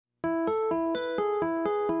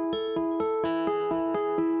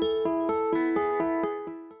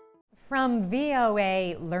From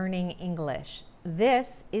VOA Learning English,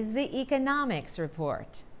 this is the Economics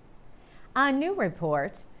Report. A new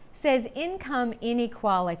report says income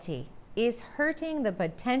inequality is hurting the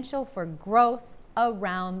potential for growth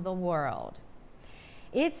around the world.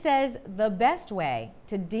 It says the best way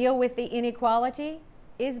to deal with the inequality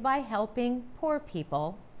is by helping poor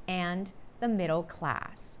people and the middle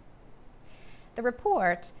class. The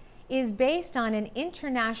report is based on an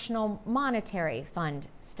International Monetary Fund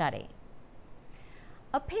study.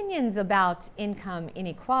 Opinions about income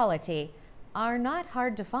inequality are not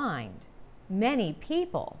hard to find. Many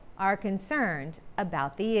people are concerned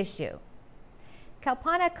about the issue.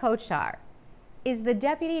 Kalpana Kochhar is the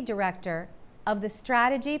Deputy Director of the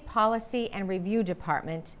Strategy, Policy and Review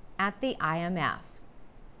Department at the IMF.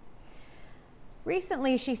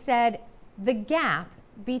 Recently, she said the gap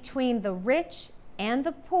between the rich and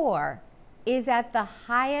the poor is at the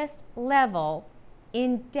highest level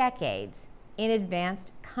in decades in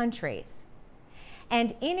advanced countries.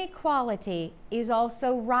 And inequality is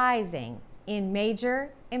also rising in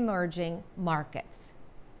major emerging markets.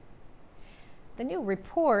 The new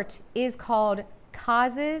report is called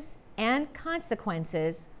Causes and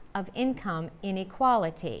Consequences of Income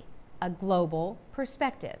Inequality, a Global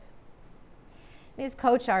Perspective. Ms.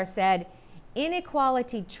 Kochhar said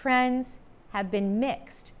inequality trends have been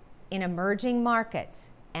mixed in emerging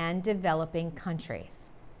markets and developing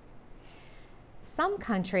countries. Some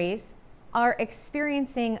countries are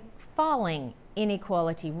experiencing falling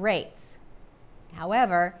inequality rates.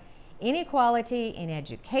 However, inequality in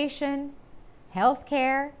education,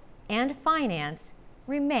 healthcare, and finance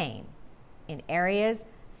remain in areas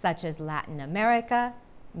such as Latin America,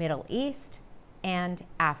 Middle East, and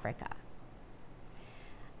Africa.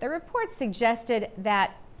 The report suggested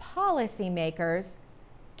that policymakers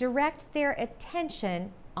direct their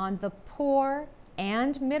attention on the poor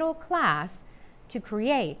and middle class to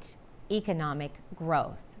create economic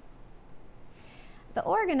growth. The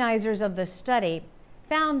organizers of the study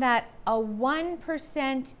found that a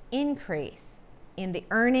 1% increase in the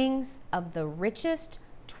earnings of the richest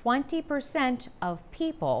 20% of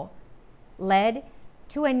people led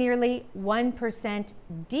to a nearly 1%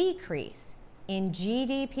 decrease in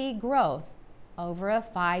GDP growth over a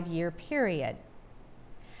 5-year period.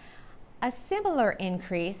 A similar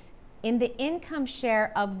increase in the income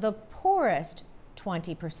share of the poorest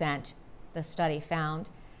 20%, the study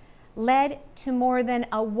found, led to more than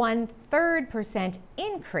a 1/3%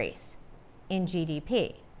 increase in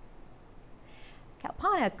GDP.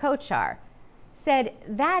 Kalpana Kochhar said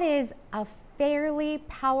that is a fairly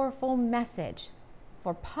powerful message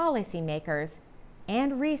for policymakers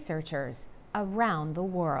and researchers around the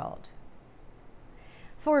world.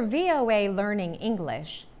 For VOA Learning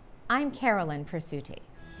English, I'm Carolyn Presutti.